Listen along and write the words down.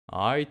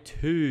I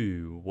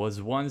too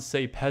was once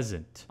a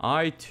peasant.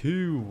 I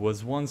too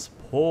was once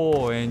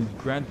poor in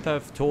Grand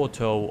Theft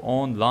Auto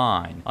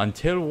Online.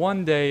 Until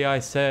one day I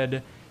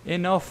said,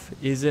 enough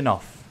is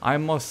enough. I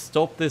must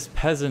stop this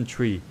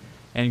peasantry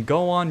and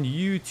go on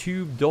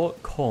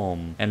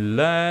YouTube.com and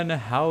learn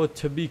how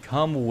to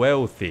become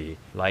wealthy,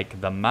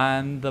 like the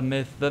man, the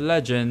myth, the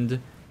legend,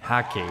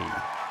 Hakiii.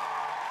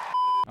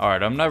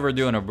 Alright, I'm never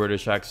doing a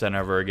British accent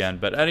ever again.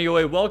 But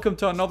anyway, welcome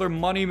to another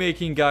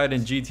money-making guide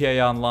in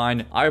GTA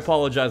Online. I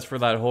apologize for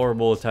that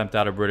horrible attempt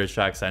at a British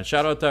accent.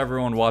 Shout out to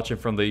everyone watching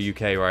from the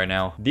UK right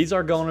now. These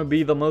are going to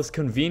be the most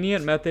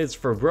convenient methods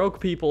for broke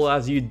people,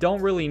 as you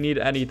don't really need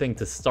anything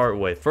to start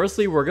with.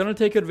 Firstly, we're going to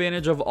take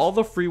advantage of all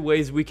the free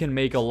ways we can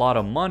make a lot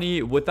of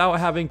money without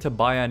having to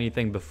buy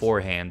anything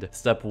beforehand.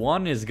 Step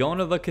 1 is going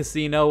to the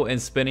casino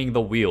and spinning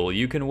the wheel.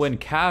 You can win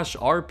cash,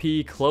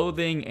 RP,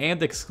 clothing,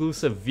 and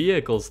exclusive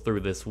vehicles through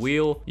this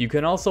wheel. You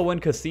can also win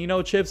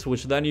casino chips,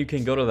 which then you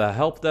can go to the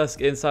help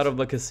desk inside of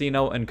the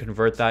casino and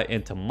convert that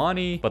into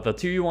money. But the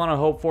two you want to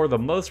hope for the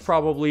most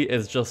probably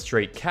is just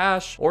straight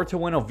cash, or to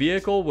win a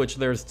vehicle, which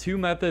there's two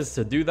methods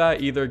to do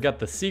that. Either get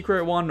the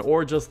secret one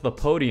or just the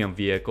podium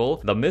vehicle.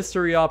 The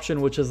mystery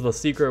option, which is the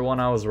secret one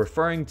I was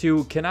referring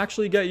to, can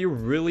actually get you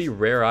really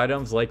rare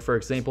items, like for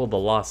example the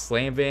lost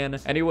slam van.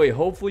 Anyway,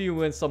 hopefully you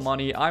win some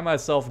money. I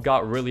myself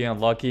got really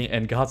unlucky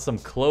and got some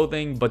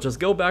clothing, but just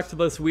go back to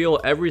this wheel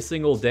every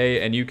single day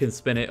and you can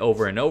spin it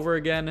over and over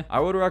again.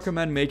 I would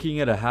recommend making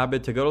it a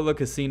habit to go to the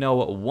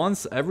casino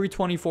once every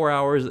 24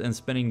 hours and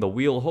spinning the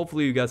wheel.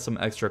 Hopefully you get some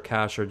extra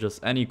cash or just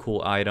any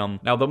cool item.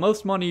 Now, the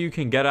most money you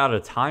can get at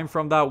a time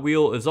from that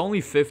wheel is only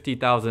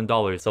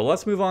 $50,000. So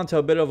let's move on to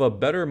a bit of a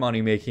better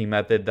money making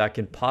method that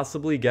can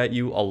possibly get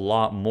you a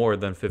lot more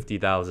than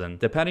 $50,000.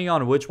 Depending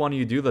on which one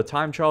you do, the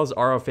time trials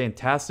are a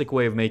fantastic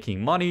way of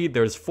making money.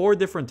 There's 4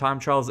 different time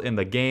trials in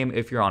the game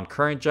if you're on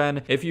current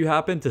gen. If you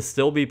happen to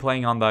still be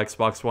playing on the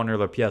Xbox One or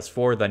the PS4,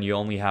 then you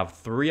only have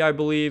 3, I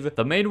believe.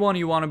 The main one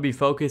you want to be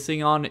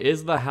focusing on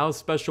is the How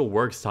Special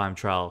Works time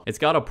trial. It's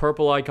got a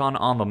purple icon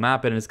on the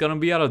map and it's going to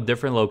be at a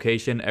different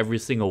location every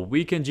single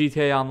week in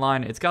GTA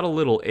Online. It's got a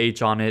little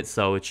H on it,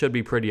 so it should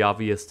be pretty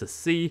obvious to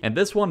see. And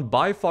this one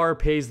by far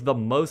pays the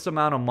most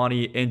amount of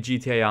money in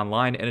GTA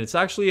Online, and it's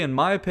actually, in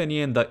my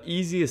opinion, the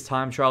easiest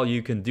time trial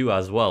you can do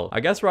as well. I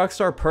guess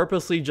Rockstar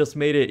purposely just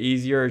made it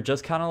easier,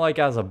 just kind of like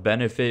as a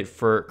benefit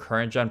for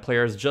current gen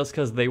players, just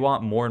because they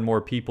want more and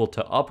more people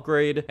to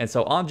upgrade. And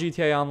so on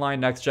GTA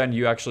Online Next Gen,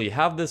 you actually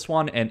have this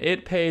one, and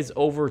it pays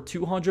over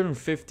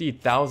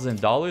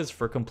 $250,000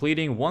 for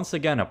completing, once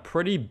again, a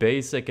pretty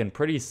basic and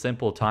pretty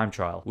simple time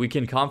trial. We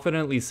can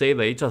confidently say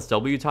the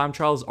HSW time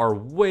trials are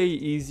way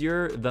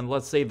easier than,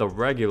 let's say, the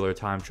regular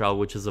time trial,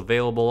 which is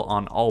available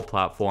on all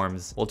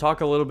platforms. We'll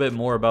talk a little bit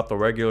more about the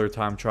regular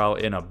time trial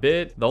in a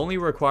bit. The only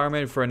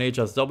requirement for an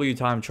HSW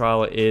time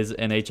trial is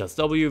an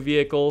HSW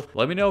vehicle.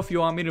 Let me know if you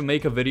want me to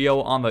make a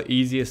video on the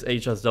easiest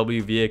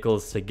HSW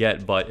vehicles to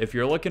get, but if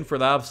you're looking for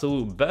the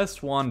absolute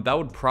best one, that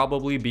would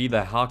probably be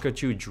the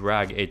Hakiii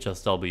Drag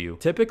HSW.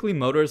 Typically,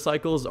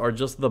 motorcycles are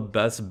just the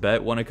best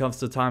bet when it comes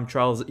to time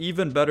trials,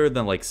 even better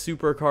than like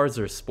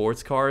supercars or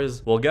sports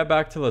cars. We'll get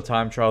back to the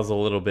time trials a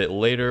little bit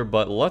later,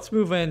 but let's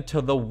move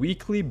into the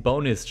weekly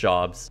bonus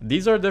jobs.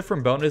 These are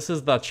different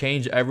bonuses that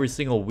change every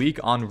single week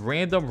on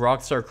random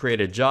Rockstar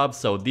created jobs,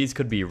 so these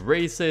could be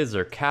races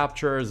or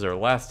captures or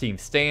last team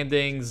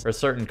standings or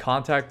certain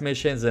contact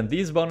missions, and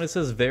these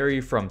bonuses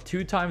vary from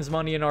 2 times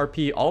money in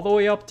RP all the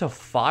way up to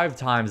 5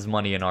 times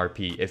money in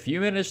RP. If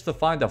you manage to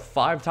find a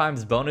 5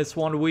 times bonus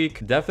one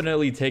week,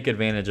 definitely take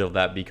advantage of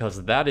that,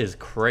 because that is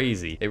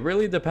crazy. It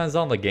really depends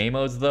on the game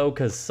modes though,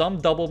 because some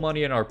double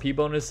money in RP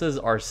bonuses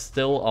are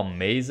still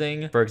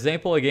amazing. For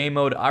example, a game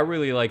mode I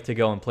really like to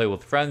go and play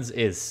with friends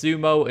is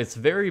Sumo. It's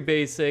very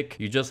basic.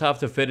 You just have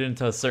to fit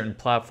into a certain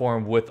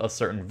platform with a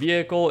certain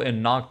vehicle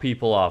and knock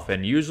people off,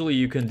 and usually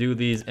you can do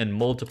these in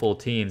multiple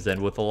teams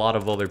and with a lot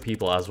of other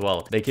people as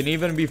well. They can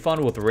even be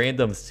fun with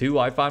randoms too.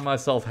 I find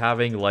myself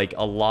having like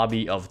a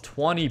lobby of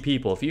 20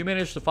 people. If you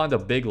manage to find a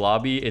big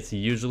lobby, it's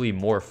usually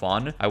more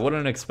fun. I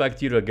wouldn't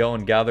expect you to go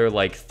and gather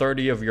like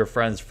 30 of your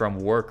friends from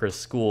work or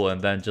school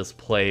and then just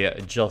play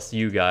just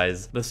you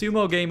guys. The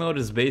Sumo game mode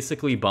is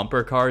basically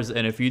bumper cars,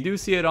 and if you do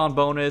see it on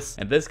bonus,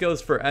 and this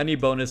goes for any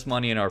bonus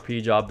money in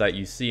RP job that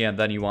you see and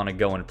then you want to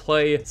go and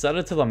play, set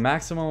it to the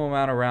maximum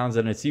amount of rounds,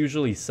 and it's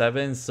usually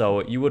 7,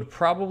 so you would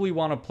probably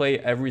want to play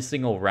every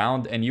single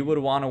round, and you would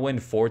want to win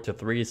 4 to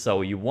 3,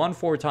 so you won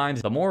 4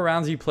 times. The more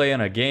rounds you play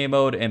in a game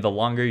mode and the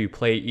longer you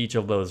play each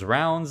of those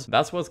rounds,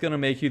 that's what's going to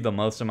make you the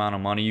most amount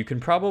of money. You can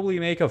probably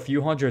make a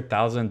few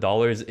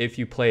 $100,000 if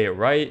you play it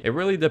right. It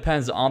really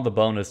depends on the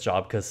bonus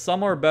job, because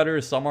some are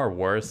better, some are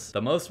worse.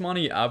 The most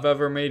money I've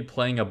ever made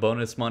playing a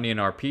bonus money in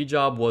RP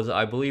job was,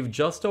 I believe,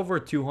 just over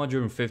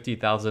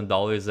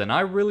 $250,000, and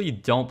I really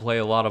don't play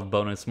a lot of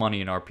bonus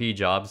money in RP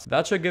jobs.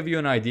 That should give you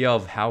an idea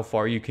of how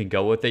far you can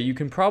go with it. You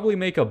can probably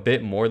make a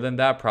bit more than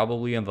that,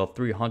 probably in the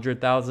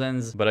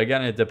 300,000s, but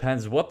again, it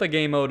depends what the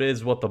game mode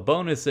is, what the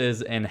bonus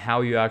is and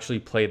how you actually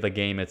play the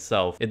game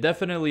itself. It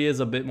definitely is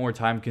a bit more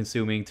time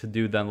consuming to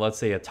do than, let's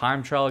say, a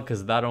time trial,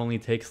 because that only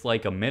takes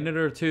like a minute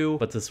or two.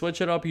 But to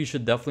switch it up, you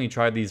should definitely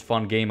try these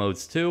fun game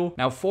modes too.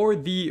 Now for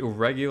the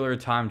regular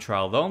time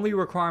trial, the only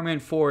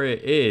requirement for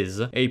it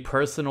is a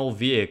personal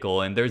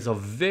vehicle, and there's a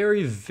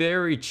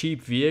very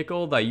cheap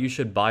vehicle that you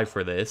should buy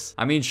for this.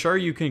 I mean, sure,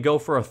 you can go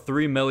for a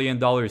 $3 million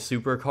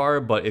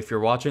supercar, but if you're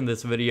watching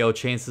this video,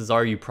 chances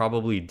are you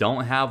probably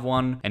don't have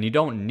one, and you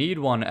don't need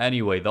one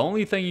anyway. The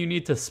only thing you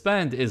need to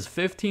spend is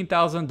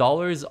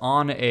 $15,000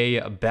 on a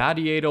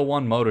Baddie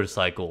 801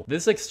 motorcycle.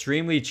 This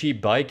extremely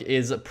cheap bike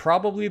is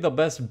probably the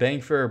best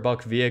bang for your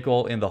buck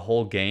vehicle in the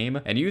whole game,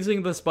 and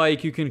using this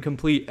bike you can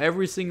complete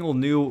every single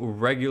new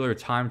regular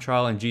time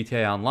trial in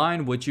GTA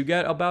Online, which you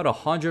get about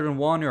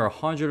 $101 or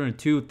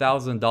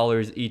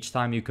 $102,000 each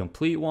time you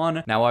complete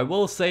one. Now I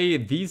will say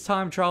these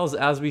time trials,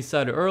 as we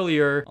said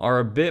earlier, are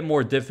a bit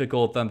more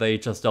difficult than the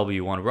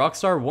HSW one.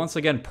 Rockstar once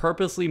again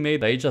purposely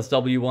made the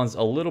HSW ones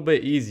a little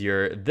bit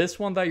easier. This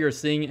one that you're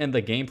seeing in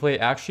the gameplay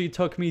actually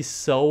took me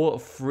so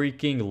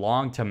freaking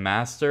long to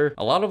master.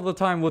 A lot of the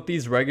time with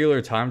these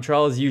regular time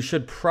trials, you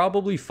should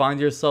probably find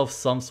yourself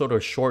some sort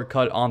of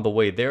shortcut on the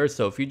way there.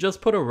 So if you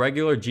just put a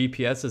regular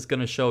GPS, it's going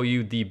to show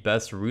you the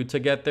best route to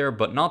get there,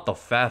 but not the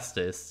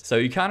fastest. So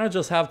you kind of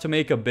just have to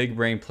make a big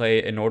brain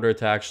play in order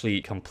to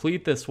actually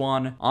complete this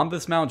one. On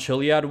this Mount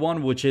Chiliad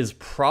one, which is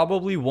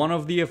probably one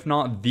of the, if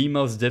not the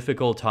most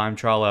difficult time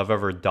trial I've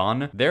ever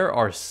done, there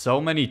are so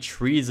many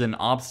trees and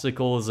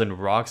obstacles and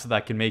rocks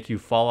that can make you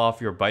fall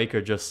off your bike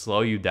or just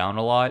slow you down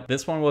a lot.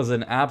 This one was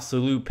an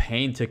absolute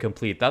pain to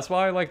complete. That's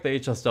why I like the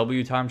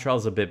HSW time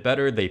trials a bit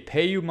better. They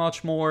pay you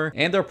much more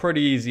and they're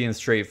pretty easy and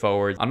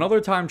straightforward.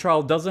 Another time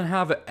trial doesn't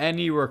have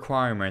any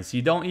requirements.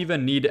 You don't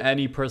even need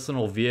any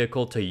personal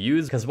vehicle to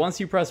use, because once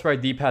you press right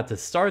D-pad to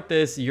start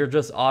this, you're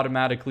just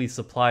automatically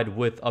supplied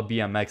with a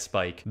BMX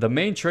bike. The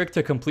main trick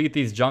to complete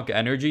these junk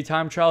energy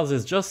time trials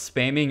is just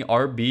spamming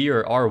RB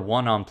or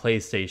R1 on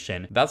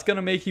PlayStation. That's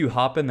gonna make you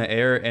hop in the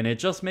air and it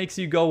just makes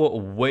you go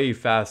way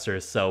faster.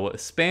 So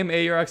spam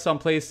A or X on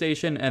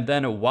PlayStation, and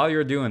then while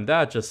you're doing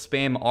that, just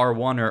spam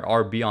R1 or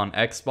RB on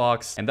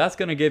Xbox, and that's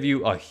gonna give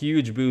you a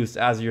huge boost,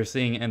 as you're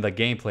seeing in the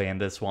gameplay in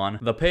this one.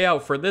 The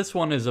payout for this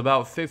one is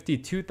about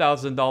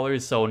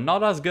 $52,000, so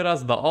not as good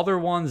as the other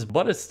ones,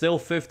 but it's still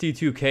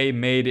 52k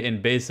made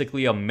in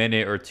basically a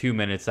minute or 2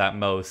 minutes at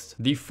most.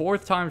 The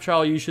fourth time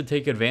trial you should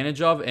take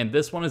advantage of, and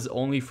this one is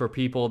only for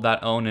people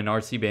that own an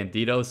RC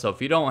Bandito, so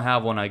if you don't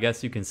have one, I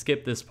guess you can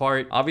skip this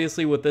part.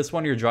 Obviously with this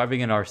one, you're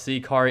driving an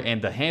RC car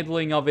and the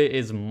handling of it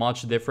is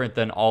much different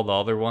than all the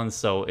other ones,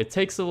 so it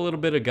takes a little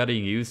bit of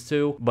getting used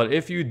to. But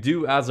if you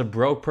do, as a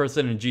broke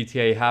person in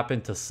GTA,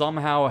 happen to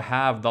somehow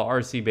have the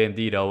RC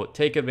Bandito,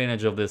 take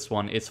advantage of this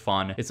one. It's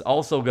fun. It's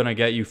also gonna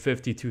get you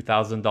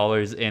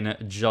 $52,000 in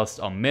just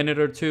a minute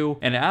or two.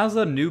 And as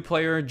a new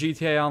player in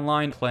GTA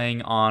Online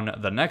playing on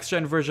the next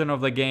gen version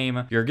of the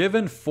game, you're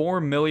given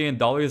 $4 million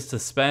to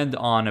spend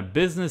on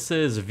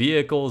businesses,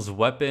 vehicles,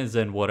 weapons,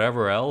 and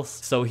whatever else.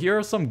 So here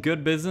are some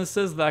good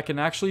businesses that can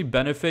actually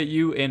benefit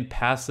you in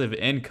passive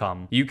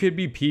income. You could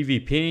be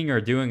PvPing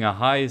or doing a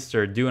heist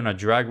or doing a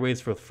drag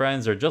race with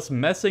friends or just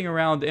messing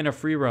around in a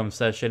free roam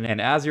session,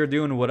 and as you're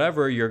doing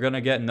whatever, you're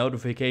gonna get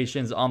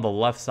notifications on the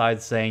left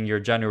side saying you're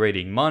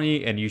generating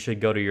money and you should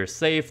go to your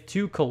safe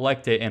to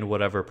collect it in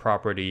whatever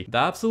property. The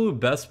absolute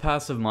best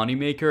passive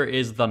moneymaker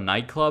is the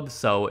nightclub.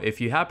 So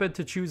if you happen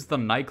to choose the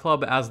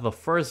nightclub as the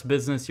first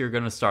business you're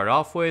gonna start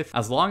off with,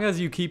 as long as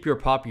you keep your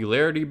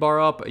popularity bar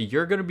up,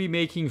 you're gonna be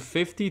making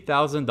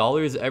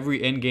 $50,000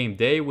 every in-game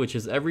day, which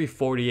is every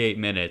 48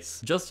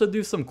 minutes. Just to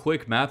do some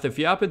quick math, if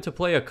you happen to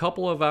play a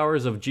couple of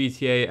hours of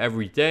GTA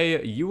every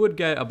day, you would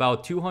get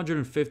about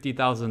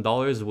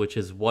 $250,000, which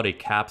is what it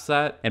caps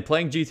at. And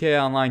playing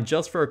GTA Online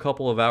just for a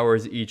couple of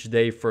hours each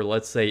day for,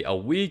 let's say, a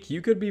week,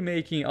 you could be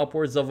making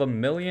upwards of $1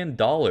 million.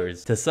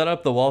 To set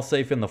up the wall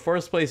safe in the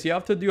first place, you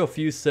have to do a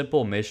few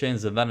simple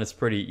missions and then it's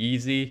pretty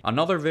easy.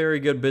 Another very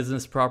good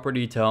business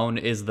property to own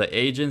is the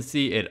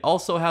agency. It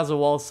also has a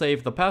wall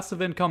safe. The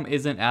passive income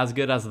isn't as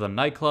good as the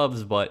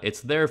nightclubs, but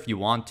it's there if you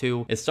want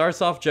to. It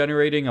starts off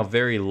generating a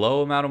very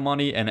low amount of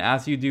money, and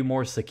as you do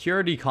more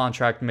security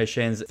contract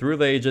missions through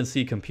the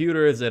agency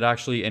computers, it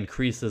actually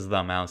increases the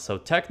amount. So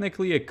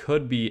technically it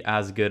could be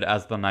as good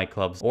as the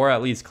nightclubs, or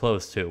at least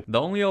close to.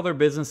 The only other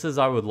businesses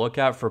I would look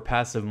at for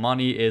passive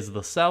money is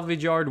the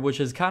salvage yard, which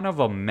is kind of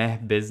a meh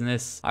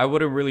business. I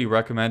wouldn't really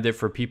recommend it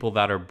for people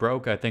that are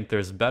broke. I think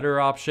there's better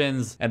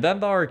options. And then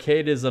the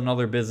arcade is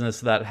another business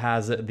that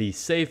has the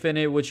safe in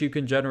it, which you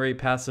can generate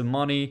passive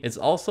money. It's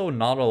also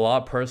not a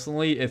lot.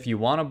 Personally, if you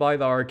want to buy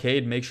the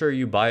arcade, make sure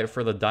you buy it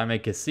for the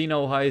Diamond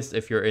Casino heist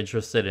if you're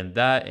interested in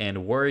that,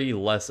 and worry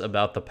less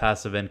about the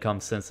passive income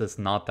since it's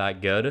not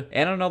that good.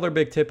 And another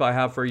big tip I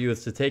have for you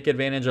is to take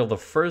advantage of the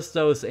first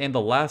dose and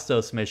the last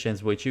dose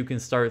missions, which you can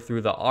start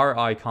through the R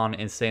icon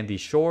in Sandy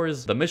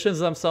Shores. The missions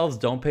themselves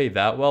don't pay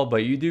that well,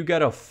 but you do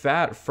get a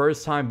fat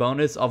first time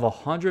bonus of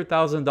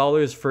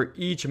 $100,000 for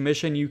each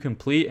mission you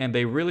complete, and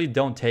they really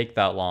don't take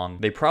that long.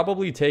 They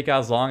probably take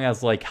as long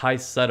as like high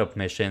setup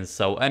missions,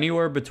 so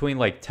anywhere between between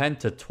like 10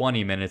 to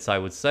 20 minutes, I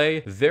would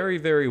say. Very,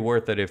 very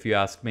worth it if you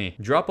ask me.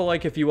 Drop a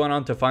like if you went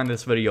on to find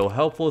this video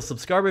helpful.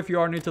 Subscribe if you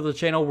are new to the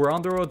channel. We're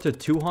on the road to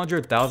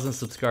 200,000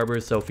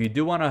 subscribers, so if you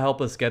do want to help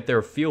us get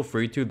there, feel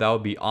free to. That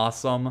would be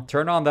awesome.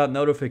 Turn on that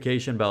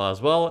notification bell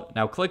as well.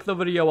 Now click the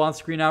video on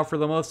screen now for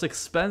the most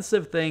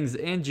expensive things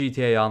in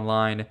GTA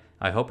Online.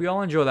 I hope you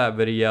all enjoy that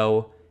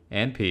video,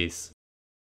 and peace.